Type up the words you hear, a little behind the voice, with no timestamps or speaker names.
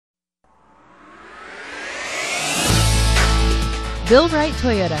Bill Wright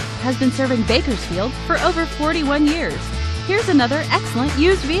Toyota has been serving Bakersfield for over 41 years. Here's another excellent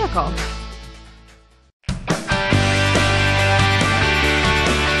used vehicle.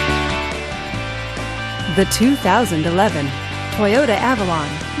 The 2011 Toyota Avalon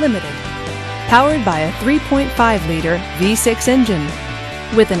Limited, powered by a 3.5-liter V6 engine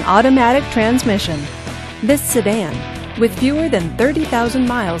with an automatic transmission. This sedan, with fewer than 30,000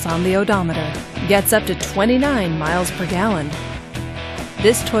 miles on the odometer, gets up to 29 miles per gallon.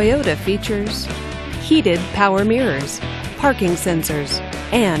 This Toyota features heated power mirrors, parking sensors,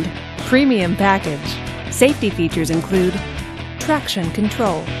 and premium package. Safety features include traction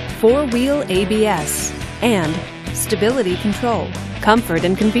control, 4-wheel ABS, and stability control. Comfort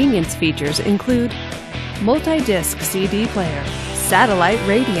and convenience features include multi-disc CD player, satellite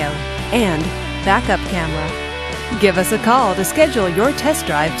radio, and backup camera. Give us a call to schedule your test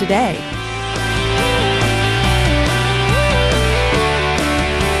drive today.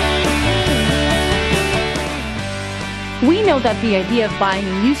 We know that the idea of buying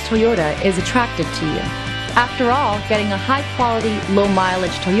a used Toyota is attractive to you. After all, getting a high-quality,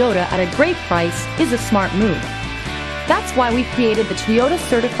 low-mileage Toyota at a great price is a smart move. That's why we've created the Toyota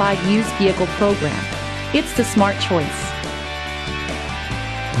Certified Used Vehicle Program. It's the smart choice.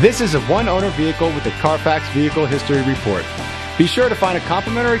 This is a one-owner vehicle with a Carfax Vehicle History Report. Be sure to find a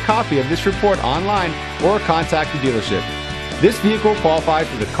complimentary copy of this report online or contact the dealership. This vehicle qualifies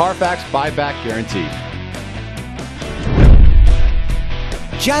for the Carfax Buyback Guarantee.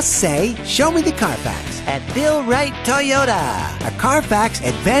 Just say, "Show me the Carfax" at Bill Wright Toyota, a Carfax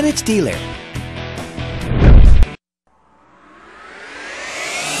Advantage dealer.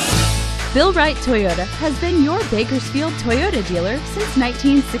 Bill Wright Toyota has been your Bakersfield Toyota dealer since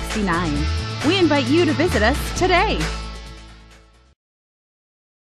 1969. We invite you to visit us today.